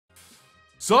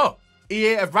So,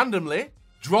 EA have randomly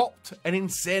dropped an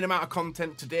insane amount of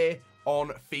content today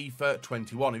on FIFA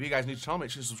 21. If you guys need to channel, make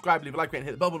sure to subscribe, leave a like, rate, and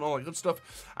hit the bell button, all that good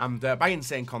stuff. And by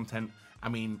insane content, I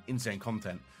mean insane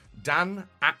content. Dan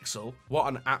Axel,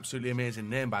 what an absolutely amazing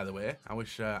name, by the way. I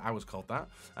wish I was called that.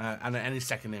 And his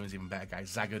second name is even better, guys.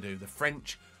 Zagadou, the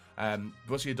French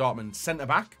Borussia Dortmund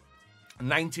centre-back.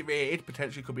 90 rated,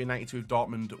 potentially could be a 92 if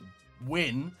Dortmund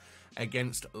win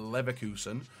against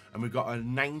Leverkusen. And we've got a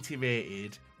 90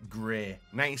 rated grey,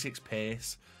 96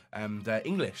 pace, and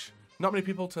English. Not many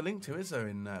people to link to, is there,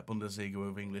 in Bundesliga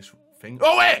with English thing?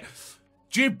 Oh, wait!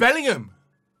 Jude Bellingham!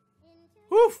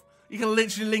 Woof! You can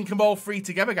literally link them all three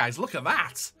together, guys. Look at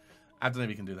that! I don't know if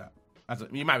you can do that.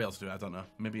 You might be able to do it, I don't know.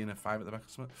 Maybe in a 5 at the back or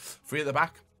something. 3 at the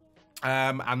back.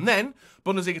 And then,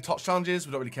 Bundesliga Tots Challenges,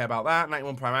 we don't really care about that.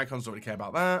 91 Prime Icons, don't really care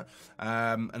about that.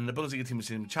 And the Bundesliga Team of the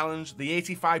Season Challenge. The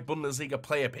 85 Bundesliga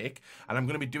Player Pick. And I'm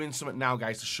going to be doing something now,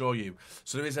 guys, to show you.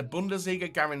 So there is a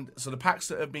Bundesliga guarantee. So the packs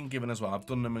that have been given as well, I've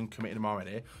done them and committed them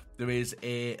already. There is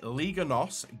a Liga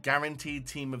NOS Guaranteed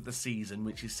Team of the Season,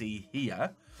 which you see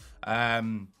here.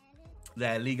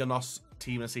 Their Liga NOS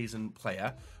Team of the Season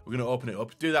player. We're going to open it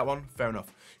up. Do that one. Fair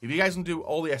enough. If you guys can do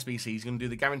all the SBCs, you're going to do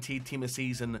the Guaranteed Team of the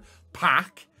Season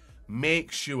pack.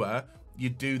 Make sure you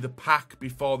do the pack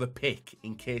before the pick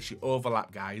in case you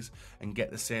overlap, guys, and get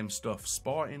the same stuff.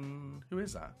 Sporting... Who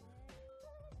is that?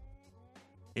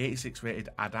 86 rated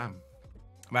Adam.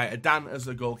 Right, Adan as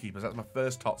the goalkeeper. That's my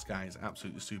first Tots, guys.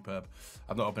 Absolutely superb.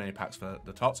 I've not opened any packs for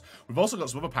the Tots. We've also got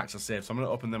some other packs to save, so I'm going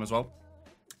to open them as well.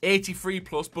 83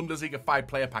 plus Bundesliga 5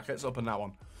 player pack. Let's open that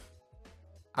one.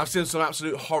 I've seen some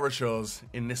absolute horror shows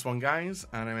in this one, guys,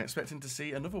 and I'm expecting to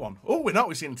see another one. Oh, we're not.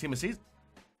 We're seeing the Team of Season.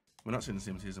 We're not seeing the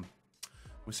Team of Season.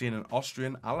 We're seeing an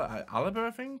Austrian Alaba,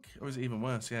 I think? Or is it even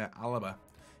worse? Yeah, Alaba.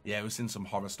 Yeah, we've seen some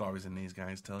horror stories in these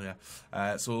guys, tell you.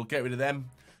 So we'll get rid of them,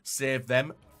 save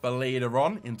them for later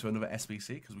on into another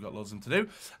SBC, because we've got loads of them to do.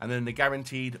 And then the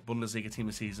Guaranteed Bundesliga Team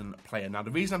of the Season player. Now,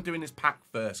 the reason I'm doing this pack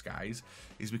first, guys,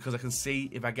 is because I can see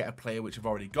if I get a player which I've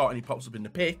already got, and he pops up in the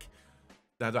pick,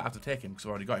 I don't have to take him because I've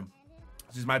already got him.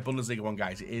 This is my Bundesliga one,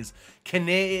 guys. It is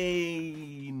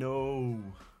No.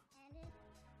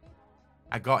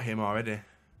 I got him already.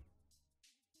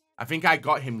 I think I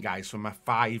got him, guys, from my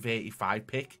 585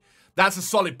 pick. That's a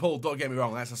solid pull. Don't get me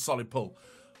wrong. That's a solid pull.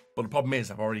 But the problem is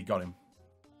I've already got him.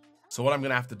 So what I'm going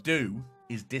to have to do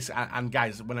is and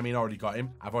guys, when I mean already got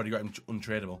him, I've already got him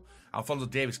untradeable. Alphonso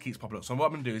Davies keeps popping up. So what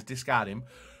I'm going to do is discard him,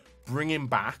 bring him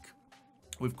back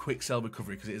with quick sell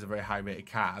recovery because it is a very high rated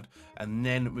card, and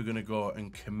then we're going to go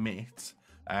and commit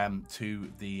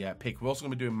to the pick. We're also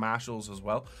going to be doing Marshals as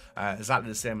well, exactly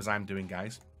the same as I'm doing,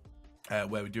 guys, where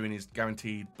we're doing his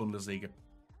Guaranteed Bundesliga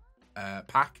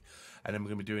pack, and then we're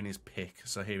going to be doing his pick.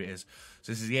 So here it is.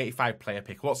 So this is the 85 player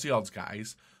pick. What's the odds,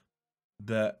 guys,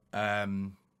 that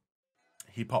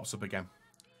he pops up again?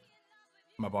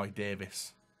 My boy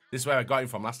Davis. This is where I got him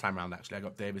from last time around, actually. I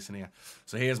got Davis in here.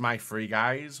 So here's my 3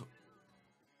 guys.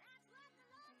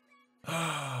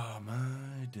 Oh,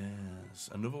 my days.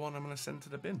 Another one I'm going to send to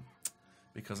the bin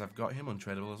because I've got him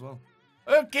untradeable as well.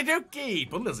 Okie dokie.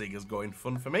 Bundesliga's going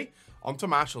fun for me. On to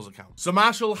Marshall's account. So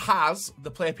Marshall has the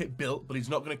player pick built, but he's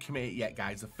not going to commit it yet,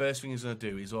 guys. The first thing he's going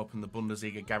to do is open the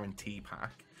Bundesliga guarantee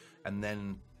pack and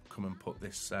then come and put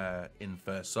this in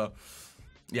first. So,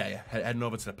 yeah, heading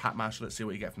over to the pack, Marshall. Let's see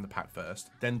what you get from the pack first.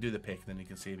 Then do the pick, then you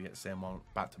can see if you get the same one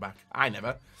back to back. I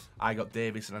got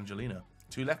Davis and Angelino.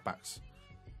 2 left backs.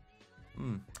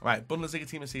 Right, Bundesliga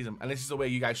Team of the Season. And this is the way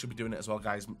you guys should be doing it as well,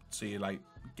 guys. So you're, like,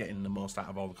 getting the most out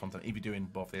of all the content. If you're doing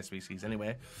both the SBCs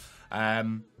anyway.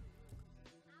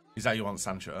 Is that you want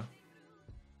Sancho?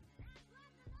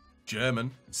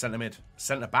 German. Centre mid.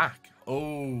 Centre back.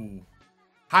 Oh.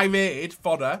 High rated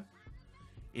fodder.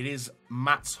 It is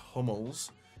Mats Hummels.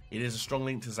 It is a strong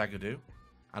link to Zagadou.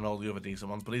 And all the other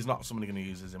decent ones. But he's not somebody going to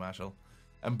use, is he, Marshall?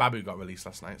 And Babu got released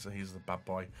last night, so he's the bad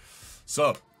boy.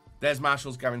 So... there's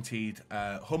Marshall's Guaranteed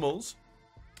Hummels,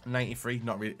 93.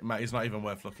 Not really. He's not even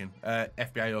worth looking.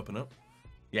 FBI open up.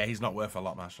 Yeah, he's not worth a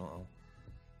lot, Marshall, at all.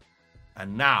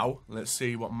 And now let's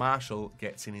see what Marshall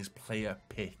gets in his player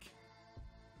pick.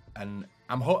 And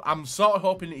I'm sort of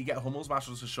hoping that you get Hummels,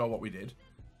 Marshall, to show what we did.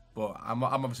 But I'm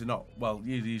obviously not. Well,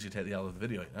 you usually take the L of the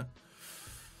video, you know.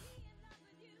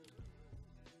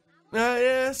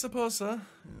 Yeah, I suppose so.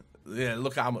 Yeah,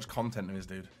 look at how much content there is,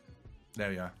 dude. There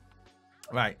we are.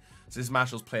 Right, so this is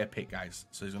Marshall's player pick, guys.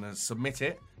 So he's going to submit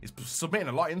it. He's submitting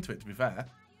a lot into it, to be fair.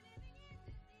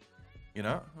 You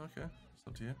know? Okay, it's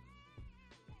up to you.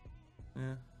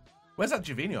 Yeah. Where's that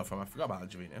Jovino from? I forgot about that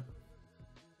Jovino.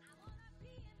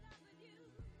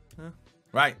 Yeah.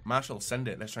 Right, Marshall, send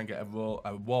it. Let's try and get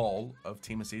a wall of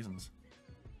Team of Seasons.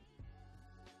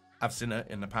 I've seen it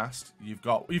in the past. You've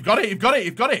got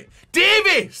it.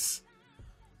 Davis!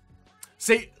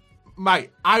 See, mate,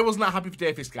 I was not happy for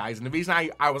Davis, guys. And the reason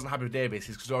I wasn't happy with Davis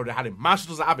is because I already had him. Marshall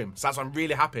doesn't have him, so that's why I'm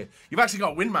really happy. You've actually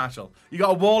got a win, Marshall. You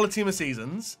got a Waller team of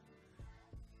seasons.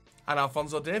 And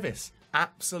Alphonso Davis.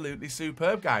 Absolutely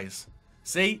superb, guys.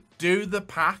 See, do the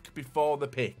pack before the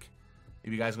pick.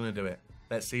 If you guys are going to do it.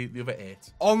 Let's see the other 8.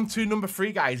 On to number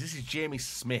 3, guys. This is Jamie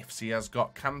Smith. So he has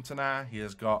got Cantona. He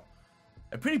has got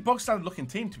a pretty bog-standard looking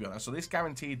team, to be honest. So this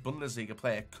guaranteed Bundesliga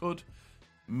player could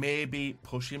maybe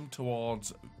push him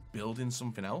towards building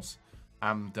something else.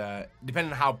 And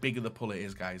depending on how big of the pull it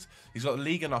is, guys. He's got a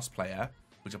Liga NOS player,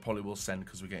 which I probably will send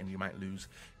because you might lose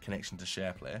connection to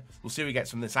share player. We'll see what he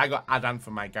gets from this. I got Adan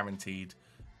for my guaranteed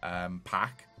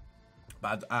pack.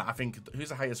 But I think, who's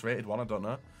the highest rated one? I don't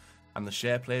know. And the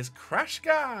share players crash,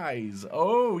 guys.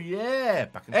 Oh, yeah.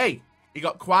 Hey, he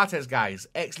got Quartes, guys.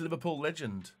 Ex-Liverpool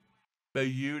legend.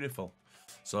 Beautiful.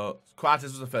 So, Quartes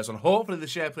was the first one. Hopefully, the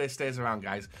share player stays around,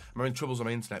 guys. I'm having troubles on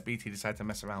my internet. BT decided to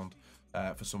mess around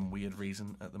for some weird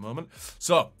reason at the moment.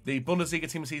 So, the Bundesliga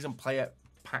team of season player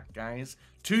pack, guys.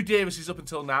 2 Davises up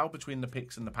until now between the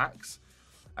picks and the packs.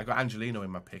 I got Angelino in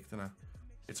my pick, didn't I?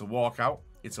 It's a walkout.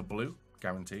 It's a blue.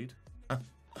 Guaranteed.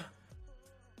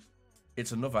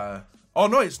 It's another... Oh,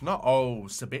 no, it's not. Oh,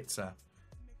 Sabitzer.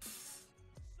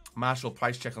 Marshall,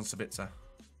 price check on Sabitzer.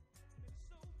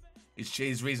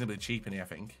 He's reasonably cheap in here, I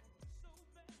think.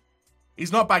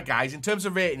 He's not bad, guys. In terms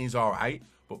of rating, he's all right.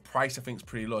 But price, I think, is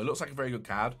pretty low. It looks like a very good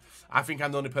card. I think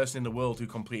I'm the only person in the world who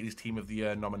completed his Team of the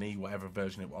Year nominee, whatever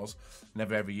version it was.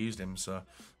 Never ever used him. So,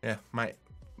 yeah, might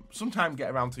sometime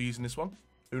get around to using this one.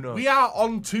 Who knows? We are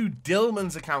on to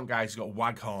Dillman's account, guys. He's got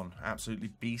Waghorn. Absolutely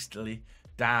beastly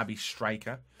Derby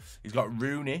striker. He's got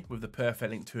Rooney with the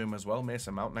perfect link to him as well.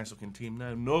 Mason Mount, nice looking team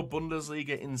now. No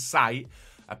Bundesliga in sight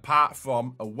apart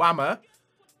from a Whammer.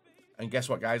 And guess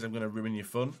what, guys? I'm going to ruin your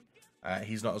fun.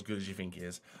 He's not as good as you think he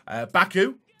is.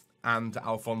 Baku and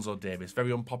Alphonso Davis.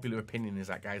 Very unpopular opinion is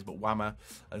that, guys. But Whammer,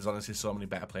 there's honestly so many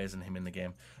better players than him in the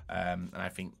game. And I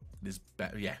think there's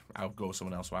better. Yeah, I'll go with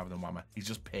someone else rather than Whammer. He's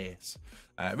just pace.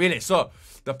 Really, so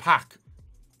the pack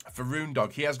for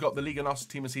Roondog. He has got the Liga NOS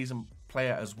team of season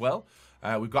player as well.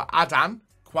 We've got Adan,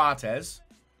 Quartes,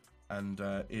 and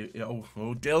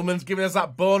Dillman's giving us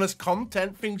that bonus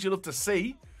content. Things you love to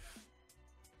see.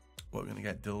 What we're going to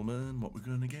get, Dillman? What we're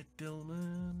going to get,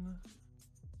 Dillman?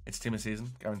 It's team of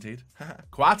season, guaranteed.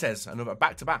 Quartes, another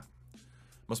back-to-back.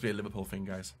 Must be a Liverpool thing,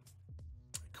 guys.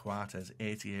 Quartes,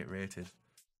 88 rated.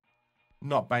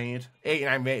 Not bad.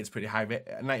 89 rated is pretty high.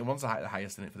 91's the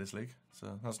highest in it for this league.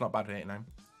 So that's not bad for 89.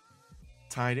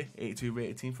 Tidy, 82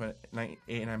 rated team for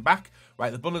 89 back.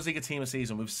 Right, the Bundesliga team of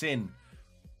season. We've seen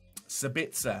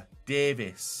Sabitzer,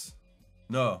 Davis.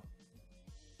 No.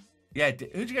 Yeah,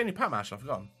 who'd you get in your pack, Marshall? I've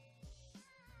forgotten.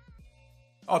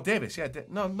 Oh, Davis, yeah.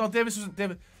 No, Davis wasn't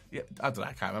Davis. Yeah, I don't know,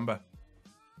 I can't remember.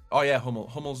 Oh yeah,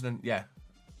 Hummels then, yeah.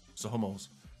 So Hummels.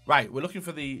 Right, we're looking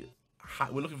for the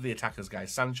attackers,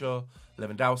 guys. Sancho,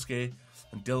 Lewandowski,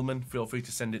 and Dillman. Feel free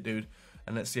to send it, dude.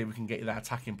 And let's see if we can get you that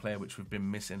attacking player which we've been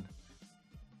missing.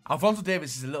 Alphonso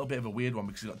Davis is a little bit of a weird one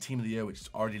because he's got Team of the Year, which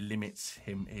already limits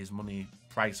his money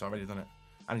price already, doesn't it?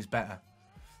 And he's better.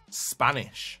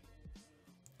 Spanish.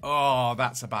 Oh,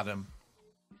 that's a bad one.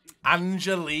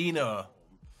 Angelino.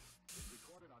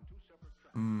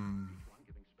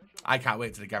 I can't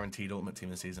wait to the guaranteed ultimate team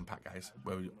of the season pack, guys,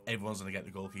 where everyone's going to get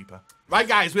the goalkeeper. Right,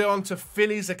 guys, we're on to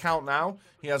Philly's account now.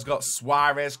 He has got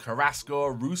Suarez, Carrasco,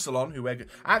 Roussillon, who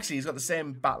actually he's got the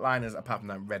same back line as, apart from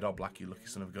that red or black, you lucky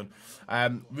son of a gun.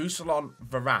 Roussillon,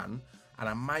 Varane, and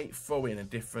I might throw in a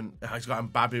different. Oh, he's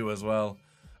got Mbabu as well.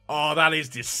 Oh, that is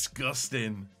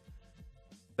disgusting.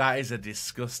 That is a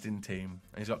disgusting team.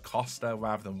 And he's got Costa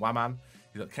rather than Waman.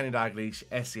 He's got Kenny Dalglish,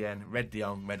 Essien, Red de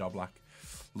Jong, red or black.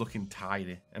 Looking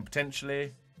tidy. And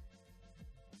potentially,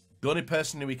 the only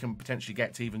person who we can potentially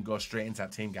get to even go straight into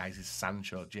that team, guys, is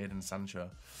Sancho, Jadon Sancho.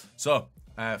 So,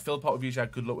 Phil Potter usually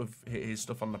had good luck with his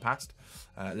stuff on the past.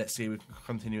 Let's see if we can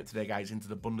continue it today, guys, into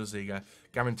the Bundesliga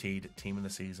guaranteed team of the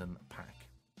season pack.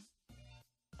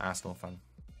 Arsenal fan.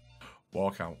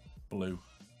 Walkout. Blue.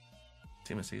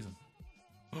 Team of the season.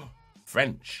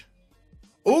 French.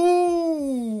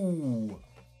 Ooh!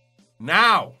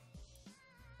 Now.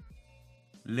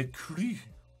 Lecroix.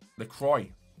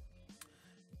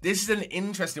 This is an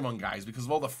interesting one, guys, because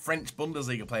of all the French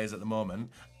Bundesliga players at the moment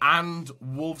and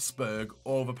Wolfsburg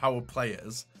overpowered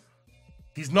players.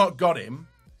 He's not got him.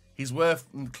 He's worth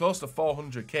close to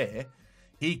 400k.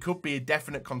 He could be a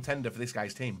definite contender for this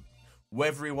guy's team.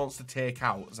 Whether he wants to take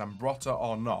out Zambrotta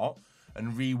or not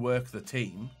and rework the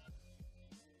team,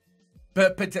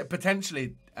 But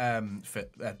potentially, for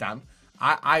Dan,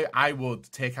 I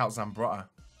would take out Zambrotta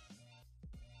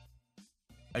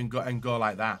and go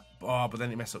like that. Oh, but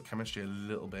then it messes up chemistry a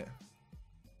little bit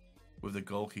with the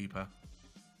goalkeeper.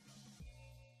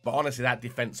 But honestly, that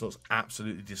defense looks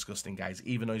absolutely disgusting, guys.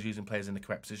 Even though he's using players in the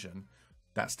correct position,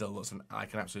 that still looks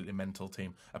like an absolutely mental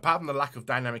team. Apart from the lack of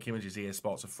dynamic images EA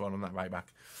Sports have thrown on that right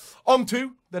back. On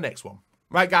to the next one.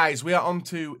 Right, guys, we are on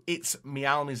to It's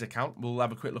Mialmi's account. We'll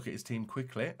have a quick look at his team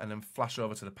quickly and then flash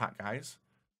over to the pack, guys.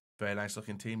 Very nice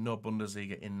looking team. No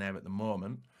Bundesliga in there at the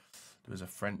moment. There is a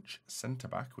French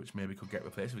centre-back, which maybe could get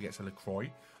replaced if we get to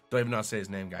LaCroix. Don't even know how to say his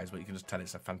name, guys, but you can just tell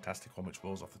it's a fantastic one which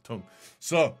rolls off the tongue.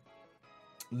 So,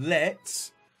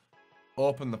 let's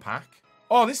open the pack.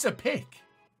 Oh, this is a pick.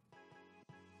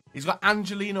 He's got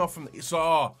Angelino from...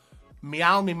 So,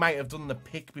 Mialmi might have done the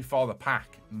pick before the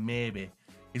pack. Maybe.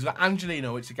 He's got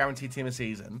Angelino, which is a guaranteed team of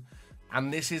season.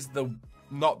 And this is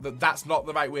that's not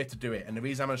the right way to do it. And the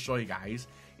reason I'm going to show you guys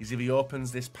is if he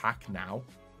opens this pack now...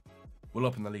 We'll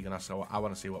open the Liga NOS, so I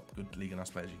want to see what good Liga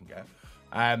NOS players you can get.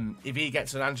 If he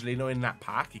gets an Angelino in that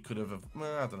pack, he could have...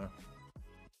 Well, I don't know.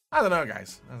 I don't know,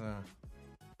 guys. I don't know.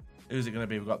 Who's it going to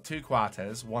be? We've got 2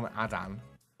 Quartes, 1 Adan,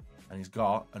 and he's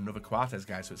got another Quartes,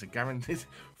 guys. So it's a guaranteed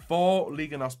 4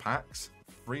 Liga NOS packs.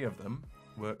 3 of them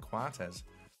were Quartes.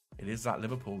 It is that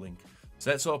Liverpool link.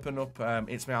 So let's open up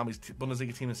It's Mialmi's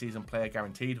Bundesliga team of season player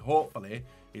guaranteed. Hopefully,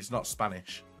 it's not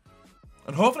Spanish.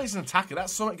 And hopefully it's an attacker.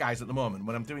 That's something, guys, at the moment.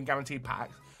 When I'm doing guaranteed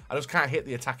packs, I just can't hit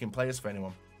the attacking players for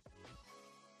anyone.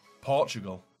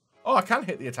 Portugal. Oh, I can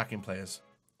hit the attacking players.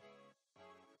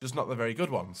 Just not the very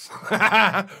good ones.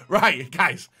 Right,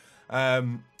 guys.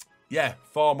 Yeah,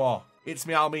 4 more. It's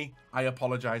Mialmi. I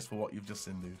apologise for what you've just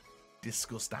seen, dude.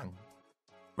 Disgusting.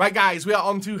 Right, guys, we are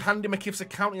on to Handy McKiff's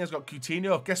account. He has got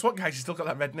Coutinho. Guess what, guys? He's still got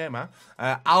that red name,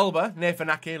 huh? Alba, Nathan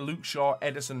Ake, Luke Shaw,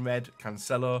 Edison Red,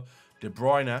 Cancelo, De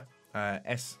Bruyne, I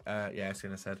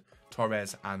said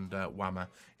Torres and Wammer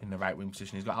in the right wing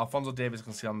position. He's got Alphonso Davies, you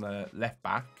can see on the left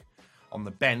back, on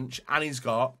the bench, and he's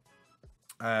got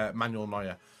Manuel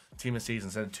Neuer, team of season.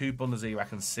 So 2 Bundesliga I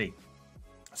can see.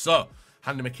 So,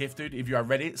 Handy McKiff, dude, if you are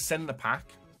ready, send the pack.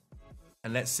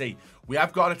 And let's see. We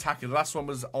have got an attacker. The last one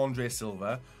was Andre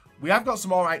Silva. We have got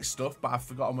some alright stuff, but I've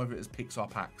forgotten whether it was picks or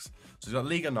packs. So he's got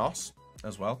Liga NOS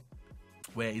as well,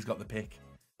 where he's got the pick.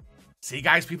 See,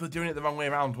 guys, people are doing it the wrong way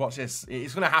around. Watch this.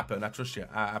 It's going to happen. I trust you.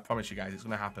 I promise you, guys. It's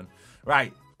going to happen.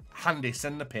 Right. Handy,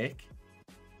 send the pick.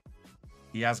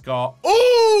 He has got...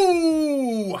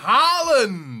 Ooh!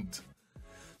 Haaland!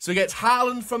 So he gets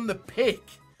Haaland from the pick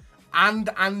and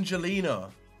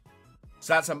Angelino.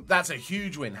 So that's a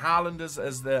huge win. Haaland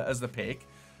as the pick,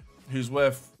 who's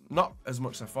worth not as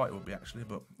much as I thought it would be, actually.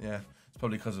 But, yeah, it's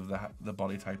probably because of the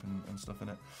body type and stuff in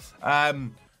it.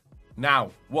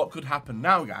 Now, what could happen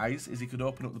now, guys, is he could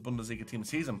open up the Bundesliga team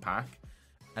season pack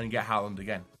and get Haaland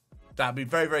again. That'd be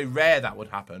very, very rare that would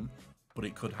happen, but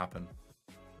it could happen.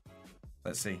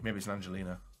 Let's see. Maybe it's an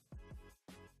Angelina.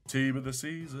 Team of the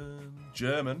season.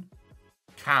 German.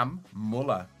 Cam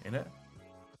Muller in it.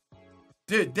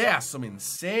 Dude, they are some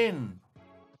insane.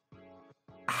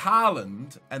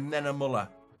 Haaland and then a Muller.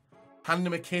 Handy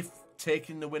McKiff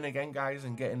taking the win again, guys,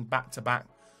 and getting back-to-back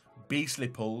beastly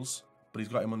pulls. But he's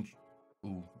got him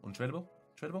untradeable?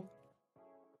 Tradable?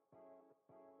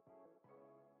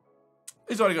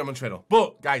 He's already got him untradeable.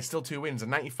 But, guys, still 2 wins. A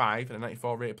 95 and a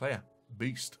 94 rated player.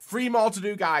 Beast. 3 more to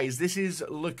do, guys. This is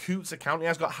Lecout's account. He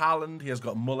has got Haaland. He has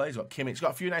got Muller. He's got Kimmich. He's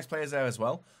got a few nice players there as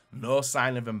well. No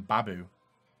sign of Mbabu.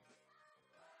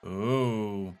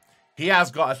 Ooh. He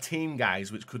has got a team,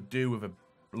 guys, which could do with a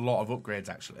lot of upgrades,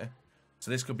 actually. So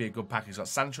this could be a good pack. He's got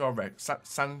Sancho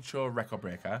Record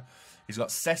Breaker. He's got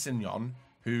Sessegnon,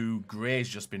 who Gray's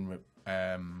just been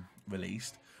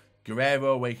released.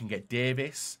 Guerrero, where you can get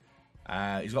Davis.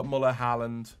 He's got Muller,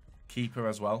 Haaland, keeper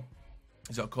as well.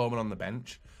 He's got Coleman on the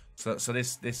bench. So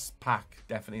this pack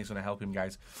definitely is going to help him,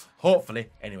 guys.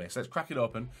 Hopefully. Anyway, so let's crack it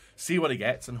open, see what he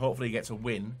gets, and hopefully he gets a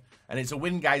win. And it's a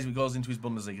win, guys, if he goes into his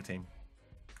Bundesliga team.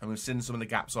 And we've seen some of the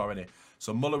gaps already.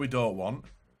 So Muller we don't want.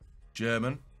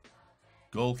 German.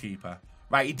 Goalkeeper.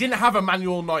 Right, he didn't have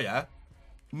Emmanuel Neuer.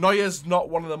 Neuer's not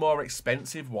one of the more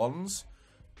expensive ones,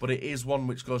 but it is one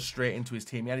which goes straight into his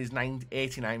team. He had his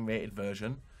 89 rated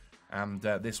version, and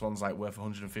this one's like worth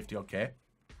 150 odd K.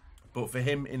 But for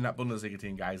him in that Bundesliga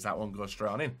team, guys, that one goes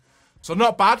straight on in. So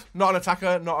not bad. Not an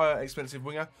attacker, not an expensive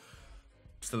winger.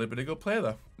 Still a pretty good player,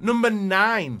 though. Number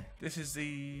 9. This is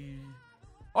the...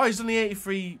 Oh, he's only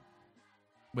 83...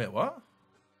 Wait, what?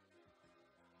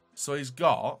 So he's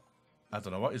got... I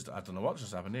don't know what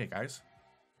just happened here, guys.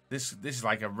 This is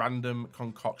like a random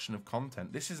concoction of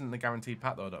content. This isn't the guaranteed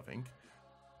pack, though, I don't think.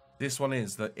 This one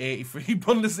is the 83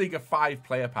 Bundesliga 5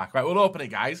 player pack. Right, we'll open it,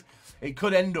 guys. It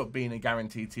could end up being a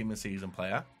guaranteed team of the season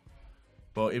player.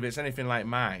 But if it's anything like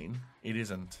mine, it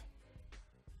isn't.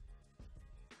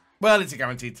 Well, it's a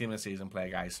guaranteed team of the season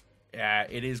player, guys.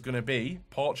 It is going to be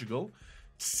Portugal,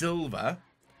 silver.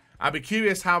 I'd be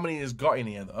curious how many he's got in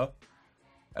here, though.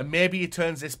 And maybe he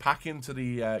turns this pack into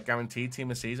the guaranteed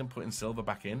team of the season, putting silver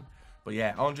back in. But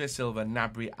yeah, Andre Silva,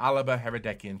 Gnabry, Alaba,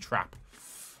 Hradecky, and Trapp.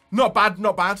 Not bad,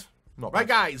 not bad. Not bad. Right,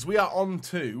 guys, we are on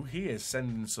to... He is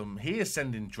sending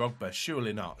Drogba.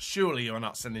 Surely not. Surely you're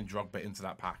not sending Drogba into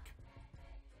that pack.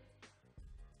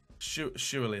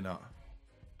 Surely not.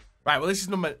 Right, well, this is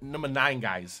number 9,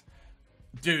 guys.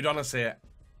 Dude, honestly,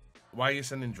 why are you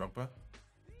sending Drogba?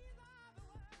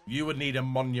 You would need a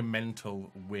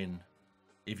monumental win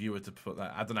if you were to put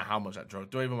that. I don't know how much that Drogba...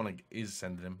 Do I even want to... Is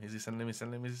sending him? Is he sending him? Is he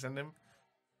sending him? Is he sending him?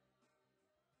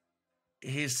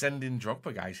 He's sending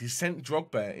Drogba, guys. He's sent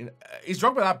Drogba. Is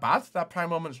Drogba that bad? That prime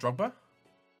moment's Drogba?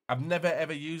 I've never,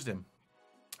 ever used him.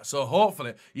 So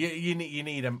hopefully... You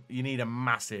need a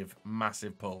massive,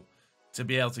 massive pull to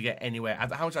be able to get anywhere.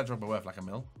 How much is that Drogba worth? Like a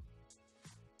mil?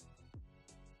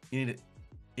 He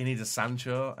needs a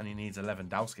Sancho and he needs a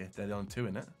Lewandowski. They're the only two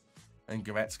in it. And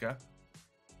Goretzka.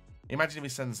 Imagine if he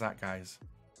sends that, guys.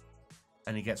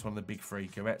 And he gets one of the big three.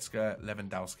 Goretzka,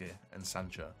 Lewandowski, and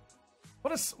Sancho.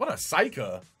 What a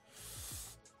psycho.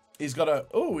 He's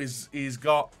got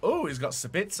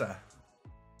Sabitzer.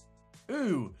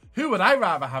 Ooh. Who would I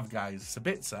rather have, guys?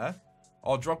 Sabitzer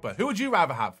or Drogba? Who would you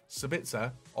rather have?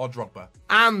 Sabitzer or Drogba?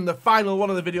 And the final one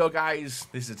of the video, guys.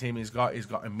 This is the team he's got. He's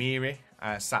got Amiri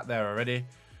sat there already.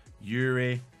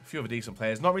 Yuri, a few other decent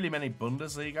players. Not really many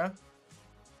Bundesliga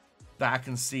that I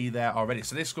can see there already.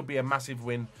 So this could be a massive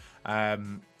win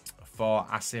for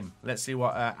Asim. Let's see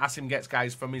what Asim gets,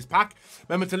 guys, from his pack.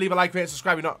 Remember to leave a like, rate, and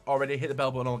subscribe if you're not already. Hit the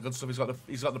bell button, all the good stuff.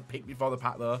 He's got the pick before the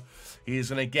pack, though. He's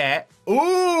going to get...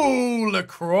 Ooh,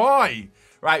 LaCroix.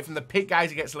 Right, from the pick,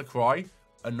 guys, he gets LaCroix.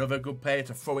 Another good player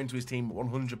to throw into his team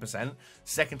 100%.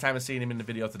 Second time I've seen him in the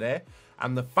video today.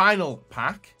 And the final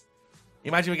pack...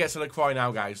 Imagine we get to LaCroix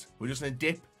now, guys. We're just going to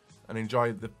dip and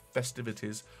enjoy the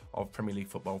festivities of Premier League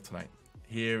football tonight.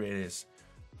 Here it is.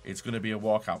 It's going to be a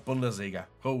walkout. Bundesliga.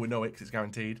 Oh, we know it because it's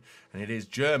guaranteed. And it is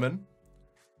German.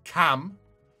 Cam.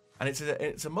 And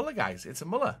it's a Muller, guys. It's a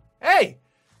Muller. Hey!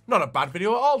 Not a bad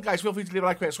video at all, guys. Feel free to leave a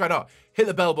like, subscribe, not. Hit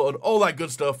the bell button. All that good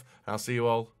stuff. And I'll see you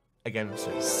all again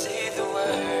soon. Say the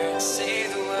word, say